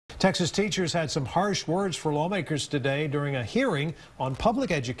Texas teachers had some harsh words for lawmakers today during a hearing on public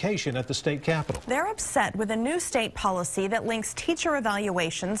education at the state capitol. They're upset with a new state policy that links teacher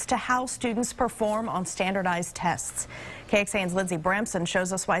evaluations to how students perform on standardized tests. KXAN's Lindsey Bramson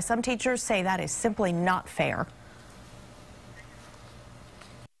shows us why some teachers say that is simply not fair.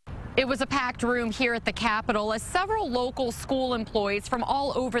 It was a packed room here at the Capitol as several local school employees from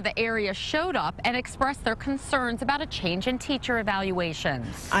all over the area showed up and expressed their concerns about a change in teacher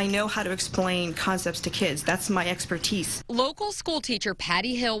evaluations. I know how to explain concepts to kids. That's my expertise. Local school teacher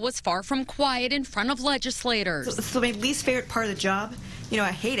Patty Hill was far from quiet in front of legislators. So my least favorite part of the job,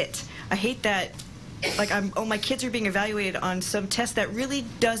 I hate it. I hate that, my kids are being evaluated on some test that really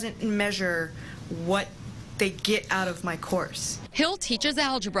doesn't measure what they get out of my course. Hill teaches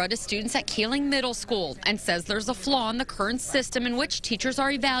algebra to students at Keeling Middle School and says there's a flaw in the current system in which teachers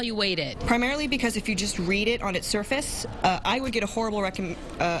are evaluated. Primarily because if you just read it on its surface, I would get a horrible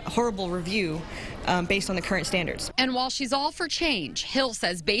review based on the current standards. And while she's all for change, Hill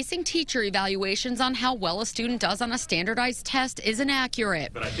says basing teacher evaluations on how well a student does on a standardized test isn't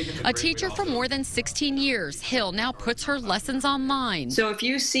accurate. A teacher for more than 16 years, Hill now puts her lessons online. So if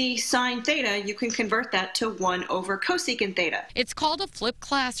you see sine theta, you can convert that to 1 over cosecant theta. It's called a flipped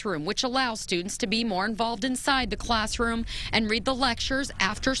classroom, which allows students to be more involved inside the classroom and read the lectures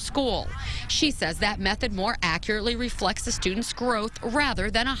after school. She says that method more accurately reflects a student's growth rather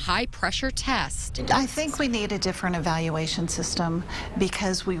than a high-pressure test. I think we need a different evaluation system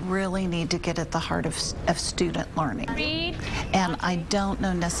because we really need to get at the heart of student learning. And I don't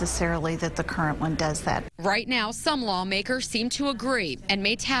know necessarily that the current one does that. Right now, some lawmakers seem to agree and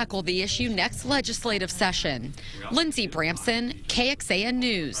may tackle the issue next legislative session. Lindsey Bramson, KXAN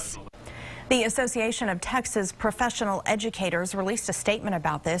News. The Association of Texas Professional Educators released a statement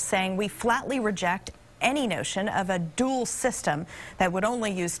about this, saying we flatly reject any notion of a dual system that would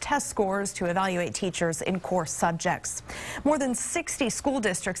only use test scores to evaluate teachers in core subjects. More than 60 school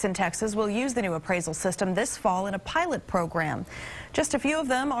districts in Texas will use the new appraisal system this fall in a pilot program. Just a few of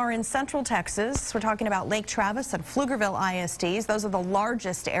them are in Central Texas. We're talking about Lake Travis and Pflugerville ISDs. Those are the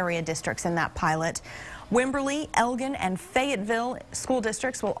largest area districts in that pilot. Wimberley, Elgin, and Fayetteville school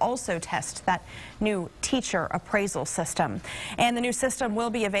districts will also test that new teacher appraisal system. And the new system will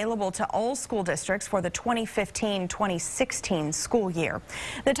be available to all school districts for the 2015-2016 school year.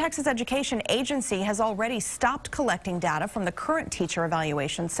 The Texas Education Agency has already stopped collecting data from the current teacher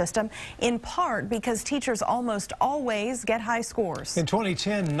evaluation system, in part because teachers almost always get high scores. In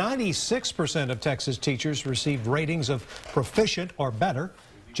 2010, 96% of Texas teachers received ratings of proficient or better.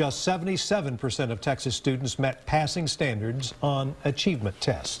 Just 77% of Texas students met passing standards on achievement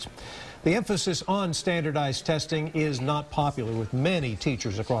tests. The emphasis on standardized testing is not popular with many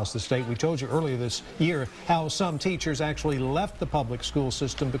teachers across the state. We told you earlier this year how some teachers actually left the public school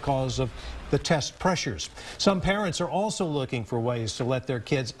system because of the test pressures. Some parents are also looking for ways to let their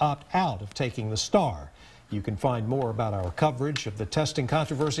kids opt out of taking the STAR. You can find more about our coverage of the testing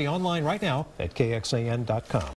controversy online right now at KXAN.com.